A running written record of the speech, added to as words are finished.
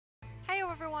Hey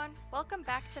everyone, welcome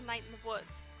back to Night in the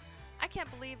Woods. I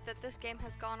can't believe that this game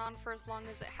has gone on for as long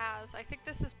as it has. I think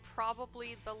this is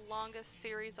probably the longest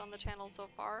series on the channel so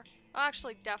far. Well,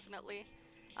 actually, definitely.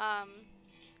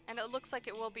 And it looks like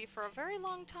it will be for a very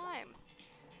long time.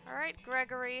 Alright,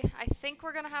 Gregory, I think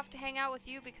we're gonna have to hang out with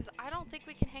you because I don't think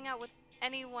we can hang out with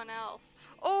anyone else.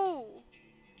 Oh!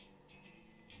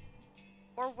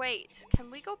 Or wait,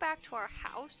 can we go back to our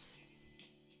house?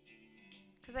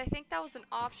 Because I think that was an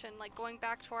option, like going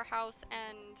back to our house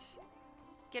and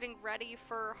getting ready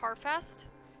for HARFEST.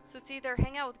 So it's either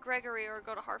hang out with Gregory or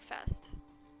go to HARFEST.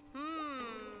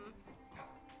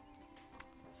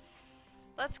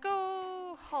 Let's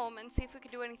go home and see if we can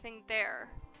do anything there.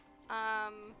 But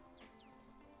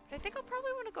I think I'll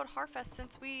probably want to go to HARFEST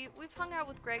since we've hung out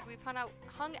with Greg, we've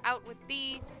hung out with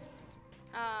B.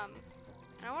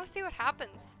 And I want to see what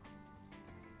happens.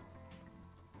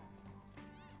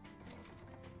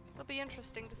 It'll be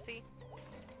interesting to see.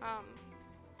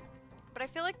 But I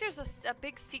feel like there's a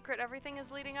big secret everything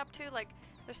is leading up to. Like,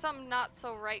 there's something not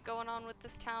so right going on with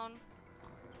this town.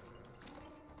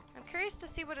 I'm curious to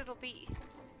see what it'll be.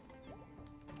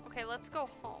 Okay, let's go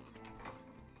home.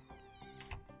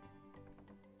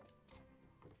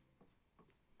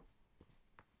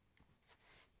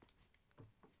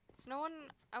 So no one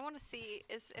I want to see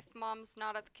is if Mom's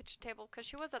not at the kitchen table, because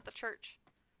she was at the church.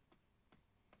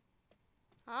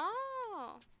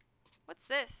 Oh, what's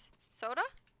this? Soda?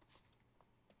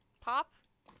 Pop?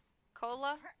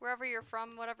 Cola? Wherever you're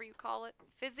from, whatever you call it.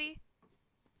 Fizzy?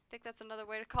 I think that's another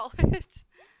way to call it.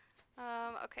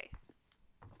 Okay.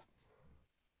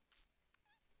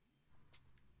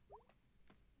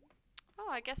 Oh,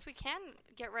 I guess we can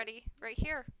get ready right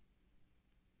here.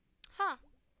 Huh.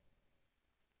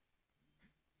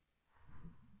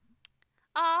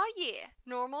 Aw, yeah.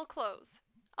 Normal clothes.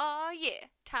 Aw, yeah.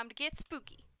 Time to get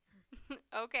spooky.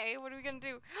 Okay, what are we gonna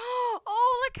do?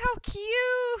 Oh, look how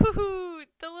cute!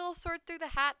 The little sword through the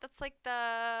hat, that's like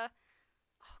the...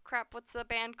 Oh, crap, what's the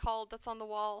band called that's on the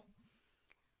wall?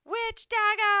 Witch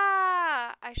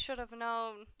Dagger! I should have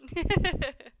known.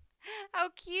 How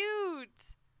cute!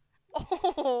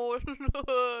 Oh,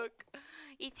 look!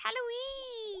 It's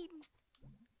Halloween!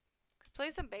 Could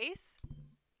play some bass?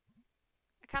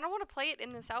 I kind of want to play it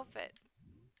in this outfit.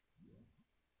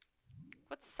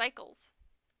 What's Cycles?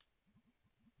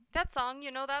 That song,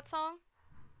 you know that song?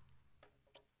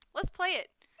 Let's play it.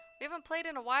 We haven't played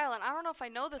in a while, and I don't know if I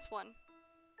know this one.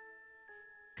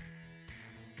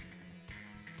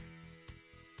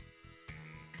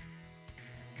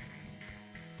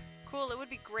 Cool, it would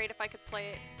be great if I could play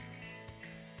it.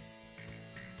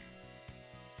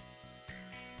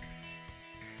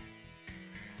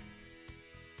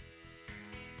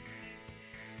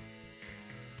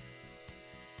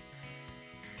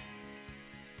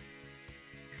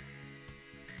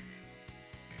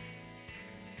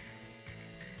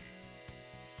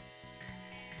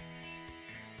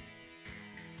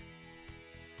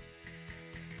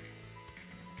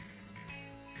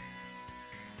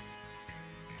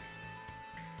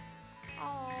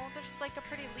 Oh, there's like a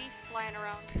pretty leaf flying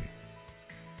around.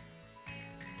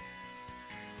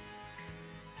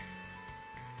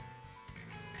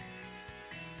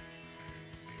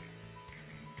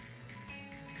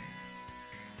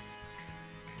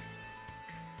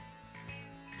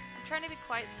 I'm trying to be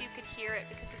quiet so you can hear it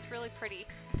because it's really pretty.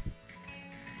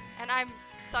 And I'm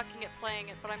sucking at playing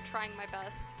it, but I'm trying my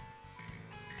best.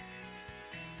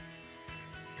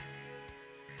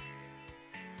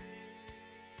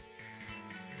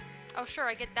 Oh sure,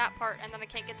 I get that part, and then I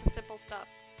can't get the simple stuff.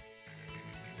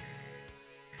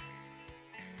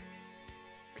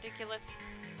 Ridiculous.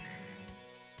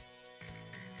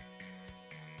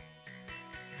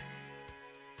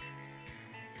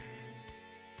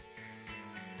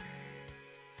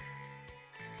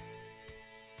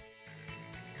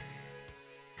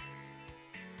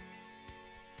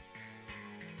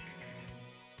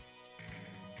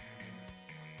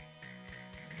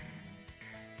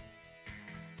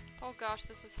 Oh gosh,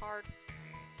 this is hard.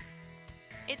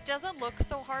 It doesn't look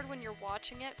so hard when you're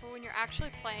watching it, but when you're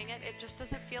actually playing it, it just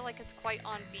doesn't feel like it's quite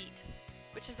on beat.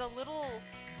 Which is a little...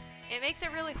 It makes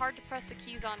it really hard to press the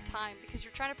keys on time, because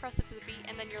you're trying to press it to the beat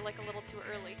and then you're like a little too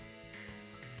early.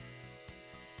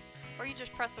 Or you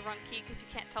just press the wrong key because you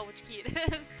can't tell which key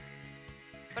it is.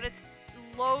 But it's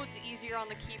loads easier on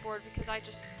the keyboard because I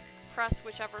just press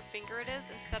whichever finger it is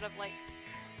instead of like...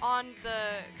 On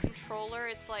the controller,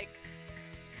 it's like...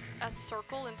 a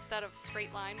circle instead of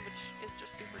straight line, which is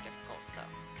just super difficult, so.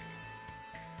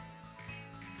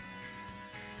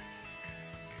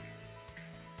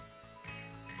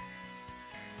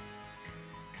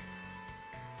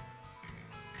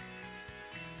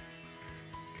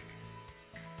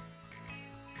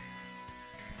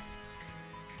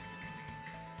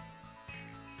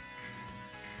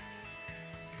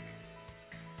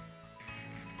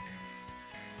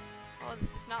 Oh,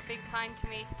 this is not being kind to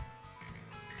me.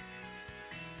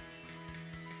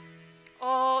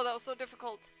 Oh, that was so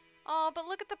difficult. Oh, but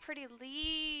look at the pretty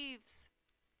leaves.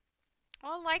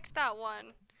 Oh, I liked that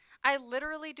one. I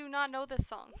literally do not know this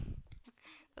song.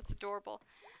 That's adorable.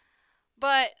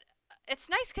 But it's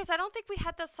nice because I don't think we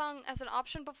had this song as an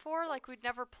option before. Like, we'd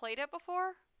never played it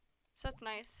before. So that's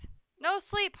nice. No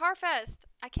sleep, HARFEST.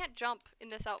 I can't jump in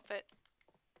this outfit.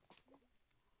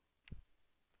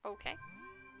 Okay.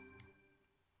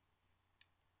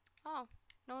 Oh,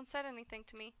 no one said anything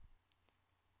to me.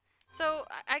 So,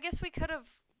 I guess we could have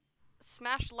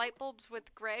smashed light bulbs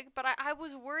with Greg, but I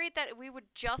was worried that we would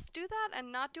just do that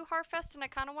and not do HARFEST, and I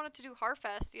kind of wanted to do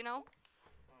HARFEST, you know?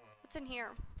 What's in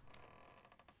here?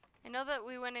 I know that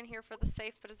we went in here for the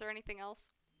safe, but is there anything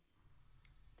else?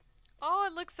 Oh,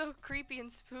 it looks so creepy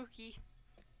and spooky.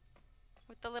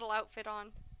 With the little outfit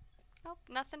on. Nope,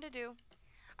 nothing to do.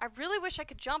 I really wish I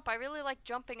could jump. I really like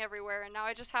jumping everywhere, and now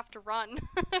I just have to run.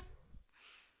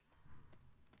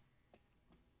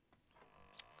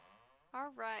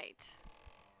 Alright.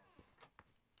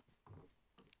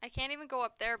 I can't even go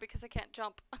up there because I can't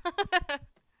jump.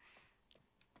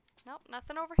 Nope,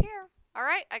 nothing over here.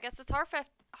 Alright, I guess it's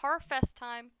HARFEST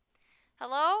time.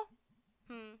 Hello?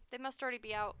 They must already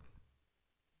be out.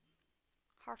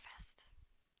 HARFEST.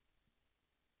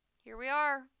 Here we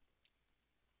are.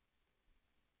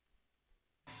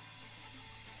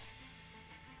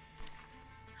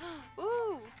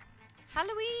 Ooh!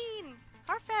 Halloween!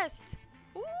 HARFEST!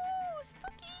 Ooh!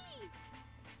 Spooky!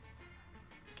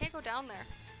 I can't go down there.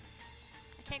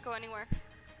 I can't go anywhere.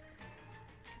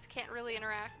 Because I can't really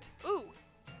interact. Ooh!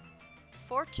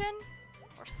 Fortune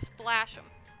or splash 'em?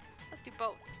 Let's do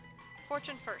both.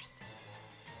 Fortune first.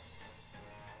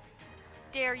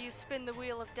 Dare you spin the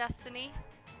wheel of destiny?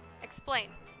 Explain.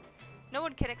 No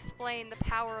one can explain the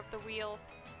power of the wheel,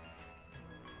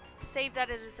 save that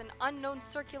it is an unknown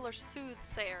circular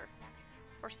soothsayer.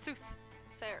 Or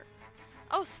soothsayer.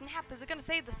 Oh snap, is it gonna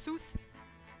say the sooth?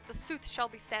 The sooth shall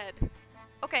be said.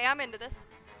 Okay, I'm into this.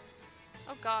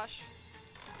 Oh gosh.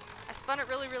 I spun it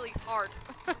really, really hard.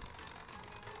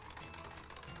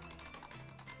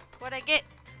 What'd I get?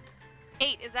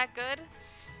 8, is that good?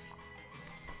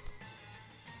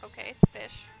 Okay, it's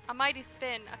fish. A mighty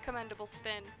spin, a commendable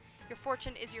spin. Your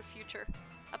fortune is your future.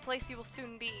 A place you will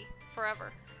soon be,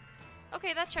 forever.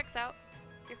 Okay, that checks out.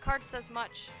 Your card says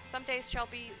much. Some days shall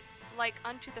be like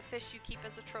unto the fish you keep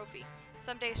as a trophy.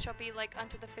 Some days shall be like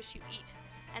unto the fish you eat.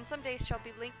 And some days shall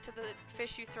be linked to the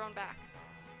fish you thrown back.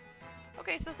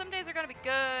 Okay, so some days are gonna be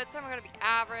good, some are gonna be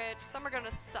average, some are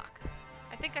gonna suck.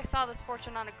 I think I saw this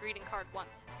fortune on a greeting card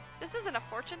once. This isn't a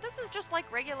fortune, this is just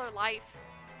like regular life.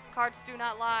 Cards do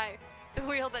not lie. The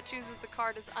wheel that chooses the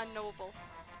card is unknowable.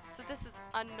 So this is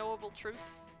unknowable truth.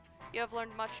 You have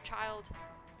learned much, child.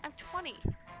 I'm 20.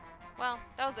 Well,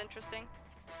 that was interesting.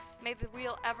 May the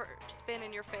wheel ever spin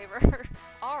in your favor.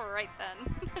 Alright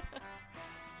then.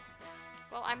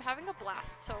 Well, I'm having a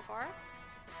blast so far.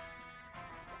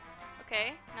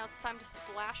 Okay, now it's time to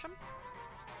splash them.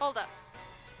 Hold up.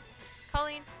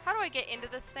 Colleen, how do I get into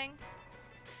this thing?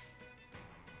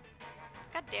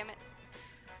 God damn it.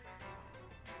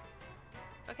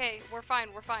 Okay, we're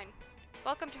fine, we're fine.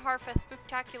 Welcome to HARFEST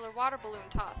Spooktacular Water Balloon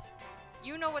Toss.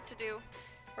 You know what to do,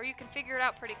 or you can figure it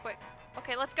out pretty quick.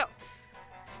 Okay, let's go.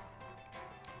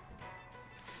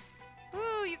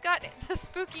 Ooh, you got it. The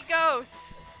spooky ghost.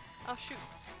 Oh, shoot.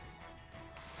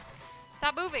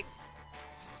 Stop moving.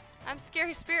 I'm a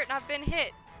scary spirit and I've been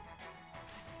hit.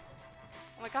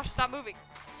 Oh my gosh, stop moving.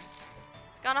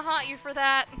 Gonna haunt you for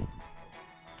that.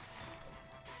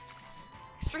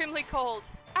 Extremely cold.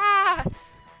 Ah!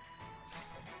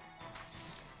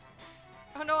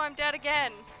 Oh no, I'm dead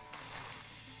again.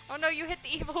 Oh no, you hit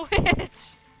the evil witch.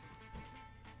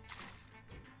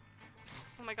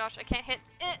 Oh my gosh, I can't hit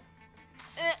it.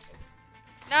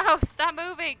 No, stop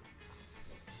moving.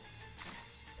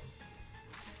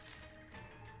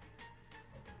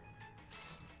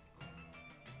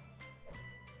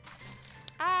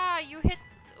 Ah, you hit.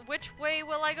 Which way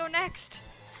will I go next?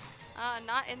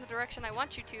 Not in the direction I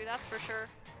want you to, that's for sure.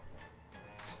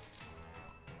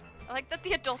 I like that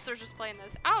the adults are just playing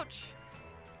this. Ouch!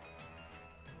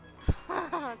 It's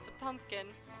a pumpkin.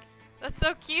 That's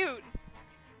so cute.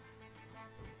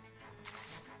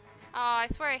 I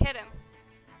swear I hit him.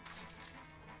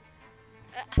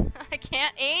 I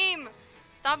can't aim!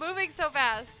 Stop moving so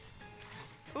fast!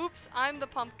 Oops, I'm the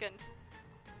pumpkin.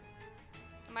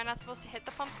 Am I not supposed to hit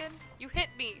the pumpkin? You hit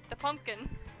me, the pumpkin.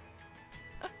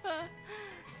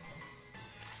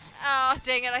 Oh,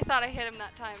 dang it, I thought I hit him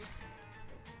that time.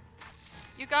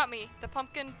 You got me, the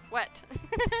pumpkin wet.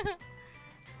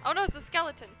 Oh no, it's a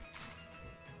skeleton.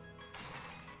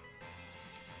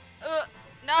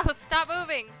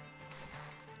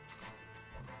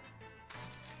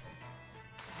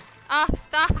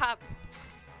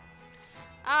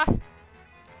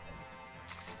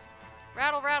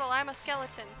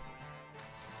 button.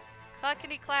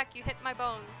 Clackety clack, you hit my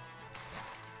bones.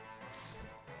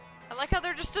 I like how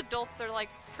they're just adults. They're like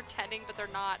pretending, but they're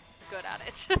not good at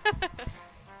it.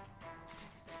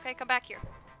 Okay, come back here.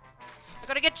 I'm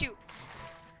gonna get you.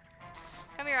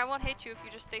 Come here, I won't hate you if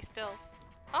you just stay still.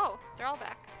 Oh, they're all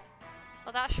back.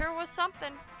 Well, that sure was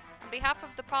something. On behalf of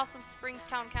the Possum Springs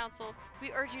Town Council,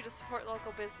 we urge you to support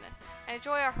local business and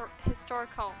enjoy our historic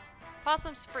home.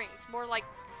 Possum Springs, more like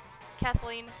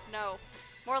Kathleen, no.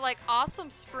 More like Awesome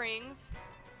Springs.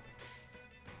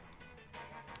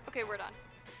 Okay, we're done.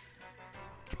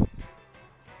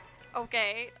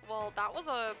 Okay, well, that was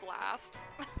a blast.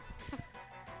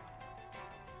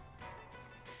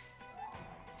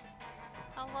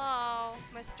 Hello,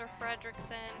 Mr.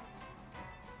 Fredrickson.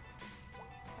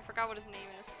 I forgot what his name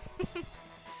is.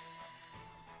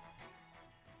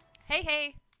 Hey,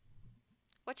 hey.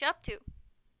 What you up to?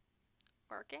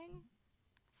 Working?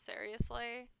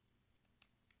 Seriously?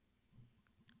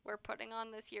 We're putting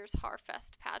on this year's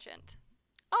HARFEST pageant.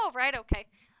 Oh, right, okay.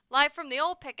 Live from the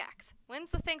old pickaxe. When's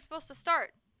the thing supposed to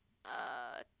start?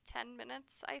 10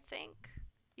 minutes, I think.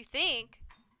 You think?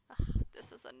 Ugh,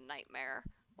 this is a nightmare.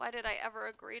 Why did I ever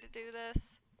agree to do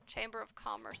this? Chamber of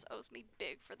Commerce owes me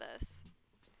big for this.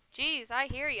 Jeez, I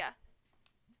hear ya.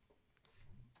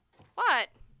 What?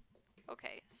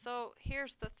 Okay, so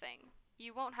here's the thing.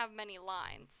 You won't have many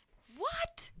lines.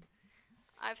 What?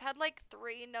 I've had like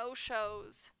 3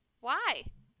 no-shows. Why?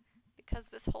 Because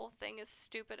this whole thing is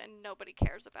stupid and nobody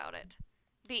cares about it.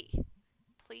 B.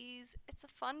 Please, it's a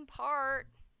fun part.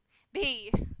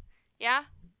 B. Yeah?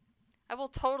 I will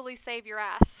totally save your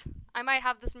ass. I might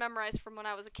have this memorized from when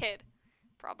I was a kid.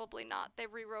 Probably not. They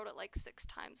rewrote it like 6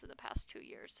 times in the past 2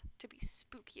 years to be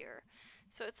spookier.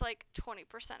 So it's like 20%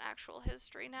 actual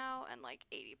history now and like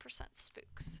 80%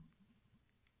 spooks.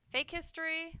 Fake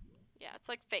history? Yeah, it's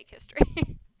like fake history.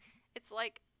 It's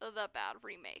like the bad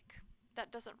remake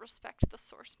that doesn't respect the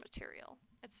source material.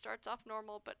 It starts off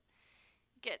normal but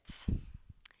gets...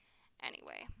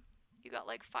 Anyway, you got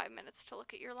like 5 minutes to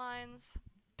look at your lines.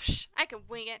 Psh, I can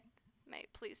wing it. Mate,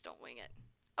 please don't wing it.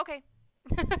 Okay.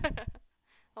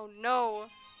 Oh no.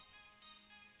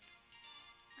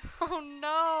 Oh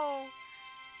no.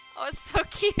 Oh, it's so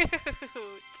cute.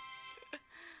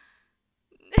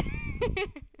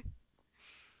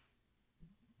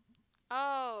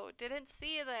 Oh, didn't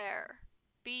see you there.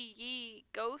 Be ye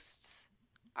ghosts?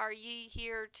 Are ye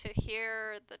here to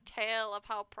hear the tale of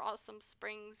how Possum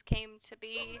Springs came to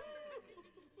be?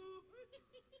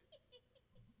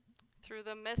 Through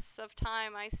the mists of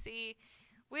time I see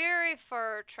weary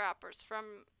fur trappers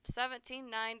from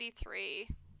 1793.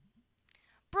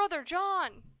 Brother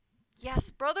John!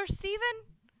 Yes, Brother Stephen?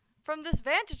 From this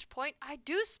vantage point I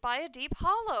do spy a deep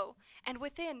hollow, and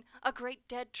within a great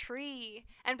dead tree,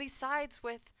 and besides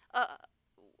with a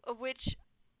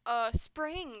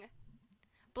spring.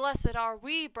 Blessed are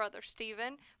we, Brother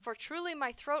Stephen, for truly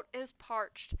my throat is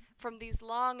parched from these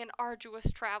long and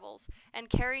arduous travels, and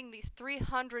carrying these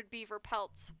 300 beaver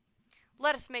pelts.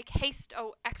 Let us make haste,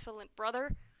 O excellent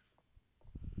brother.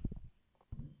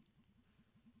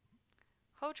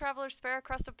 Ho, travelers, spare a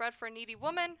crust of bread for a needy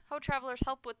woman. Ho, travelers,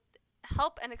 help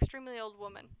an extremely old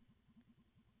woman.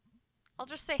 I'll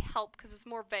just say help, because it's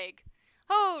more vague.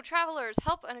 Ho, travelers,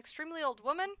 help an extremely old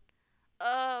woman.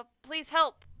 Please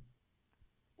help.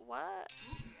 What?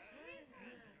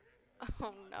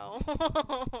 Oh no.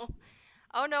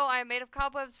 Oh no, I am made of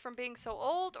cobwebs from being so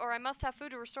old, or I must have food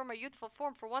to restore my youthful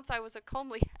form, for once I was a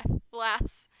comely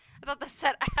lass. I thought that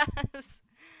said ass.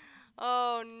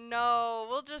 Oh no,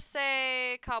 we'll just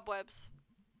say cobwebs.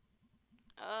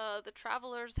 The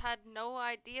travelers had no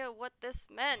idea what this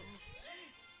meant.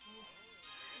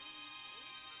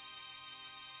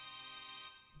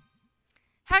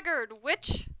 Haggard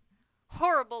witch!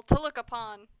 Horrible to look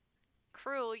upon!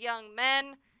 Cruel young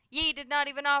men! Ye did not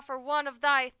even offer one of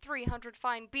thy 300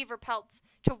 fine beaver pelts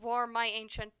to warm my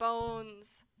ancient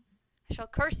bones. I shall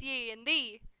curse ye and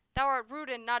thee. Thou art rude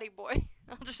and naughty boy.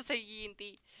 I'll just say ye and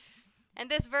thee.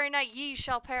 And this very night ye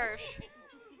shall perish.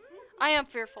 I am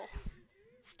fearful.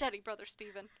 Steady, Brother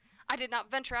Stephen. I did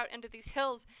not venture out into these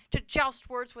hills to joust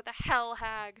words with a hell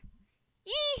hag.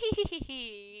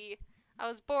 Yee-hee-hee-hee. I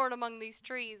was born among these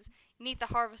trees, neath the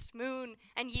harvest moon,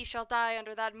 and ye shall die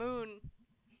under that moon.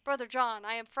 Brother John,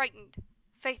 I am frightened.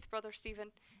 Faith, Brother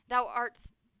Stephen, art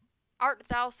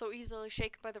thou so easily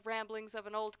shaken by the ramblings of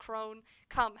an old crone?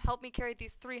 Come, help me carry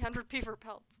these 300 beaver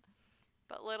pelts.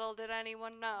 But little did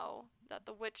anyone know that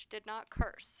the witch did not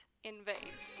curse in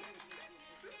vain.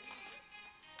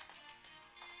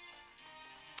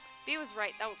 B was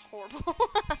right, that was horrible.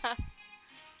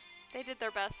 They did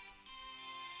their best.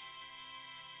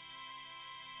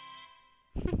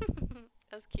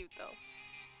 was cute, though.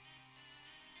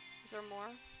 Is there more?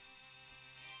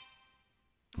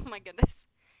 Oh my goodness.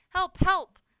 Help,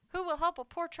 help! Who will help a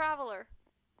poor traveler?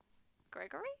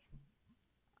 Gregory?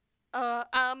 By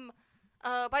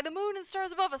the moon and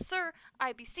stars above us, sir,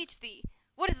 I beseech thee.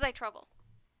 What is thy trouble?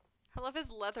 I love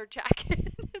his leather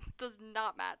jacket. It does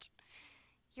not match.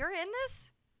 You're in this?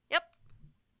 Yep.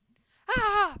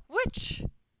 Ah, witch!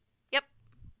 Yep.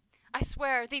 I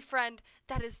swear thee, friend,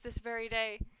 that this very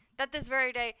day,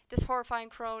 this horrifying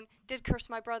crone did curse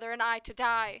my brother and I to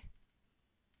die.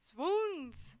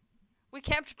 Swoons! We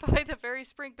camped by the very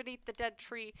spring beneath the dead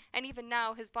tree, and even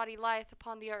now his body lieth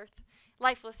upon the earth,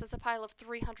 lifeless as a pile of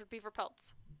 300 beaver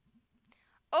pelts.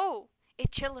 Oh,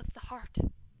 it chilleth the heart.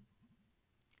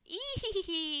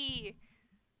 Eehee!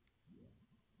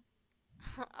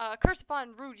 Curse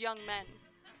upon rude young men.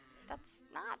 That's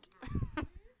not.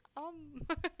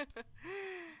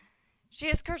 She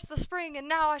has cursed the spring, and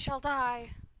now I shall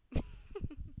die.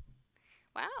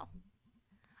 Wow.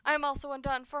 I am also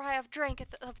undone, for I have drank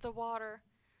of the water.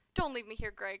 Don't leave me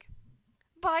here, Greg.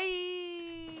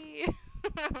 Bye!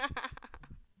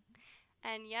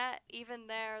 And yet, even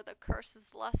there, the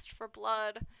curse's lust for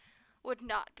blood would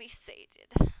not be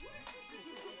sated.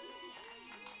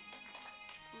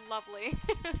 Lovely.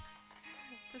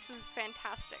 This is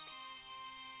fantastic.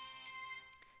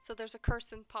 So there's a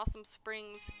curse in Possum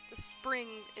Springs. The spring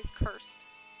is cursed.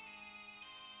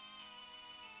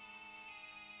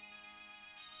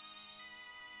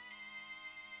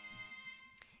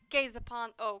 Gaze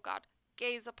upon, oh God,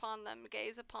 gaze upon them,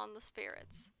 gaze upon the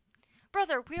spirits.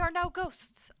 Brother, we are now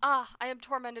ghosts. Ah, I am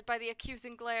tormented by the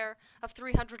accusing glare of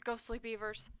 300 ghostly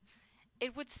beavers.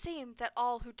 It would seem that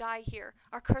all who die here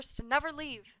are cursed to never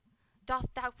leave. Doth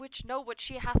that witch know what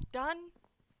she hath done?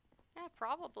 Eh,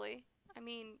 probably. I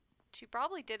mean, she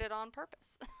probably did it on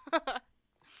purpose.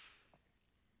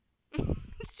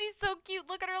 She's so cute.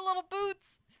 Look at her little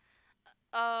boots.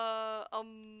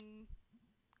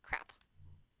 Crap.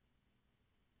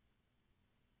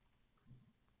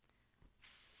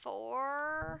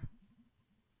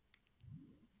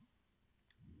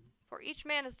 For each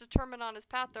man is determined on his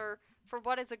path, or for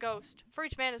what is a ghost. For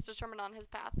each man is determined on his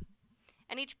path.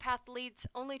 And each path leads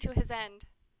only to his end.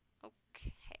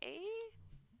 Okay.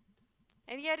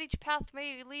 And yet each path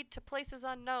may lead to places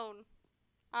unknown.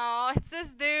 Oh, it's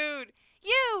this dude.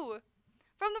 You!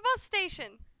 From the bus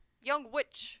station. Young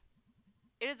witch.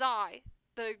 It is I.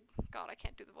 God, I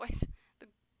can't do the voice.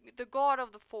 The god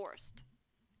of the forest.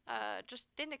 Just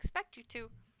didn't expect you to.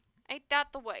 Ain't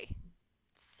that the way?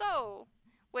 So,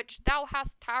 witch, thou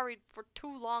hast tarried for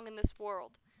too long in this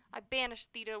world. I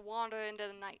banished thee to wander into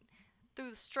the night,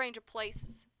 through the stranger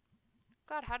places.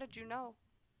 God, how did you know?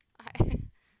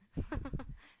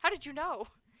 How did you know?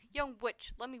 Young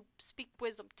witch, let me speak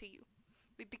wisdom to you.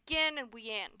 We begin and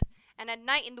we end, and at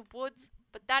night in the woods,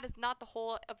 but that is not the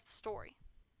whole of the story.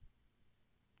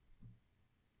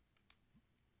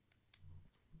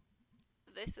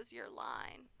 This is your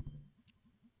line.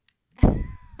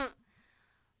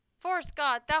 Forest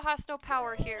god, thou hast no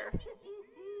power here.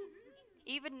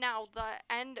 Even now the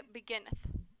end beginneth.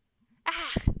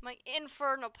 Ah, my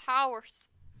infernal powers.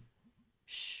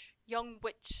 Shh, young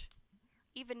witch.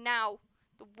 Even now,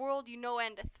 the world you know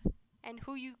endeth, and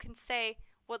who you can say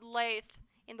what layeth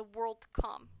in the world to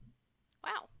come.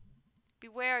 Wow.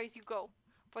 Beware as you go,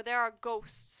 for there are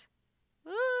ghosts.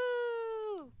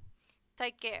 Woo!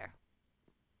 Take care.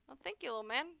 Well, thank you, little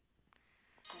man.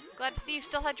 Glad to see you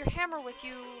still had your hammer with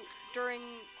you during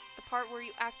the part where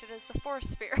you acted as the forest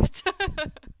spirit.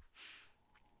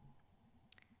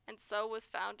 And so was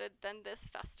founded then this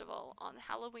festival. On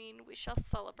Halloween we shall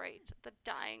celebrate the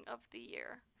dying of the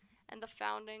year and the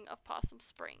founding of Possum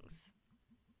Springs.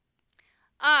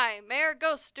 I, Mayor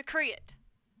Ghost, decree it.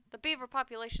 The beaver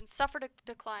population suffered a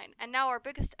decline, and now our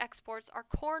biggest exports are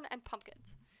corn and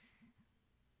pumpkins.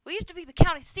 We used to be the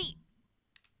county seat.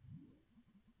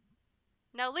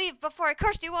 Now leave before I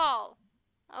curse you all!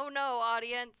 Oh no,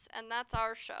 audience, and that's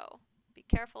our show. Be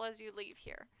careful as you leave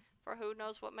here, for who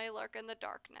knows what may lurk in the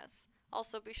darkness.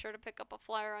 Also be sure to pick up a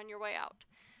flyer on your way out.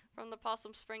 From the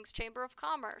Possum Springs Chamber of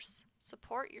Commerce.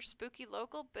 Support your spooky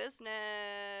local business.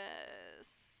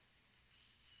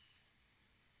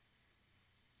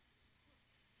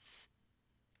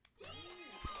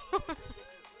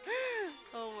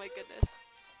 Oh my goodness.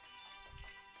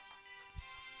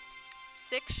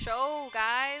 Sick show,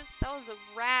 guys. That was a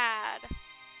rad.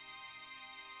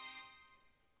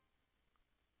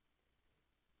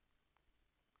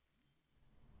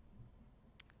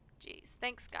 Jeez,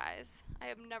 thanks guys. I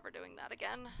am never doing that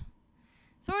again.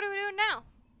 So what are we doing now?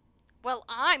 Well,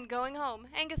 I'm going home.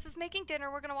 Angus is making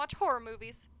dinner. We're gonna watch horror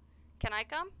movies. Can I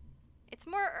come? It's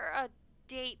more a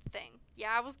date thing.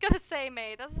 Yeah, I was gonna say,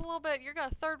 May, that's a little bit, you're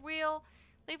gonna third wheel.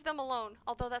 Leave them alone.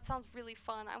 Although that sounds really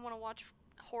fun. I want to watch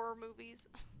horror movies.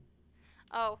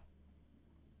 Oh.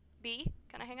 B,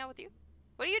 can I hang out with you?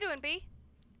 What are you doing, B?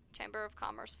 Chamber of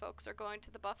Commerce folks are going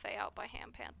to the buffet out by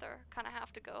Ham Panther. Kind of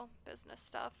have to go. Business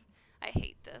stuff. I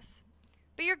hate this.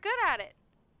 But you're good at it.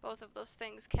 Both of those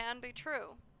things can be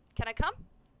true. Can I come?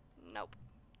 Nope.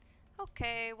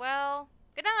 Okay, well,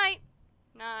 good night.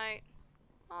 Night.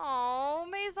 Oh,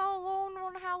 May's all alone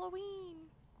on Halloween.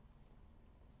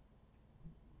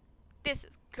 This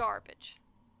is garbage.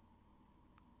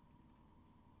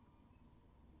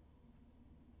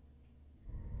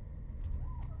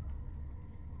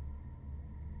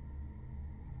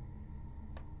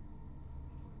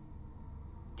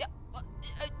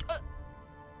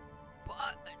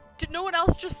 Did no one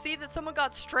else just see that someone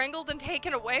got strangled and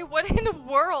taken away? What in the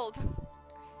world?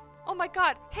 Oh my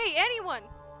god. Hey, anyone!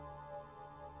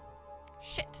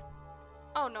 Shit.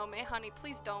 Oh no, May, honey,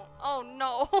 please don't. Oh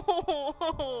no.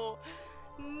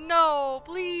 No,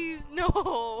 please,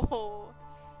 no.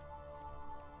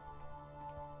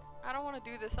 I don't want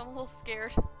to do this. I'm a little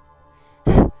scared.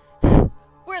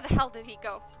 Where the hell did he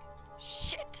go?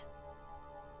 Shit.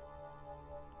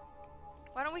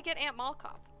 Why don't we get Aunt Mall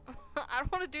Cop? I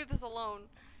don't want to do this alone.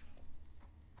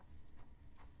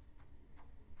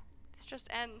 This just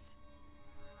ends.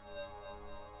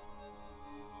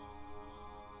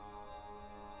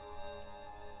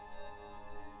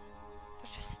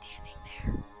 They're just standing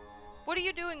there. What are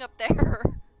you doing up there?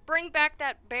 Bring back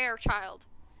that bear, child.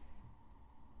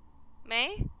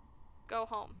 May? Go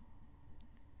home.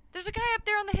 There's a guy up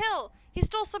there on the hill. He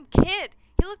stole some kid.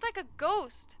 He looked like a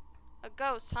ghost. A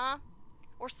ghost, huh?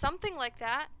 Or something like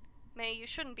that. May, you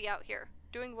shouldn't be out here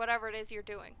doing whatever it is you're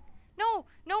doing. No,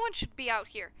 no one should be out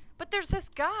here. But there's this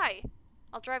guy.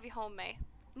 I'll drive you home, May.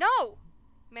 No!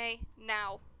 May,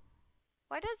 now.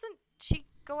 Why doesn't she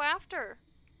go after?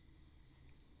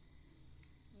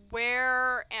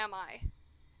 Where am I?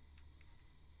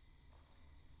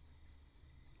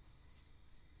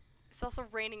 It's also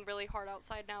raining really hard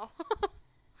outside now.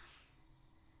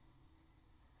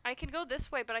 I can go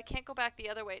this way, but I can't go back the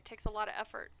other way. It takes a lot of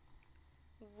effort.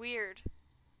 Weird.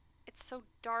 It's so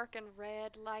dark and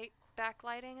red light,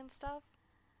 backlighting and stuff.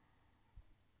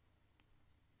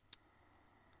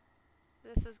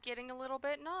 This is getting a little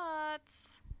bit nuts.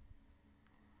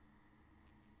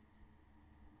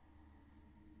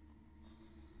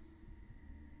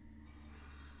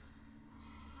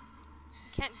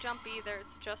 Can't jump either,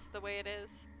 it's just the way it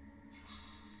is.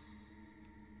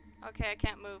 Okay, I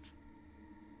can't move.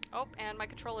 Oh, and my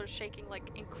controller's shaking like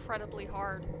incredibly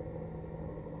hard.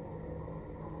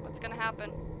 What's gonna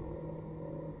happen?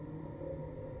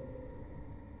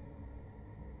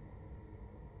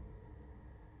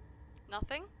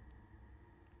 Nothing?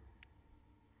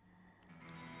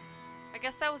 I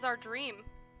guess that was our dream.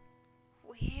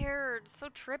 Weird, so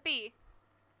trippy.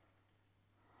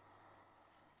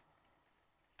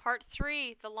 Part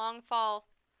 3, The Long Fall.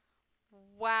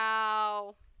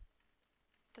 Wow.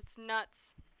 That's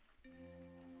nuts.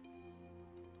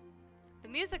 The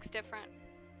music's different.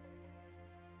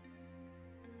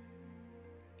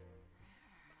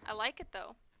 I like it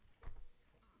though.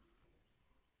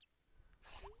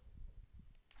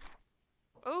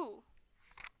 Ooh.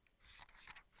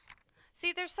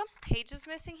 See, there's some pages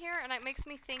missing here, and it makes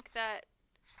me think that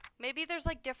maybe there's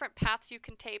like different paths you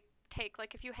can take.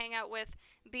 Like if you hang out with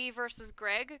B versus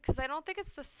Greg, because I don't think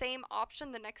it's the same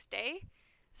option the next day.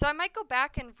 So I might go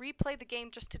back and replay the game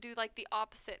just to do like the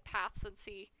opposite paths and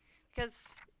see, because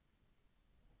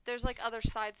there's like other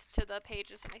sides to the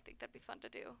pages, and I think that'd be fun to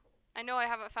do. I know I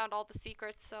haven't found all the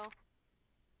secrets, so.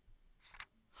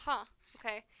 Huh,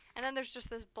 okay. And then there's just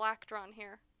this black drawn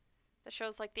here that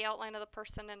shows like the outline of the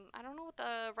person, and I don't know what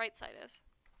the right side is.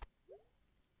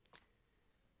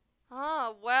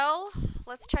 Ah, well,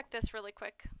 let's check this really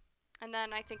quick. And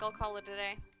then I think I'll call it a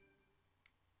day.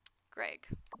 Greg.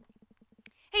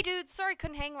 Hey dudes, sorry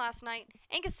couldn't hang last night.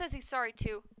 Angus says he's sorry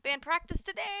too. Band practice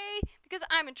today because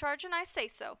I'm in charge and I say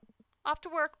so. Off to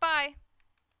work, bye.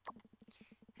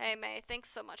 Hey May, thanks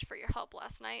so much for your help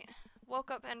last night. Woke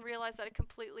up and realized that I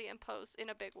completely imposed in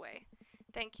a big way.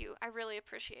 Thank you, I really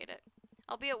appreciate it.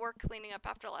 I'll be at work cleaning up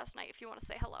after last night if you want to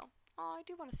say hello. Oh, I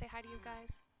do want to say hi to you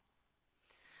guys.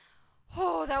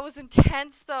 Oh, that was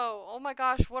intense though. Oh my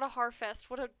gosh, what a HARFEST.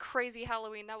 What a crazy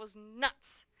Halloween. That was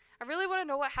nuts. I really want to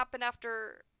know what happened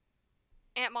after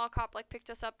Aunt Mall Cop like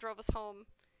picked us up, drove us home,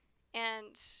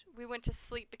 and we went to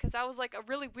sleep, because that was like a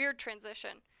really weird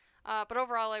transition. But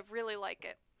overall, I really like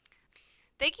it.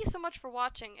 Thank you so much for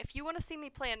watching. If you want to see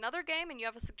me play another game and you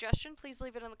have a suggestion, please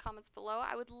leave it in the comments below.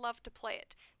 I would love to play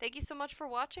it. Thank you so much for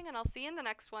watching, and I'll see you in the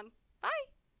next one. Bye!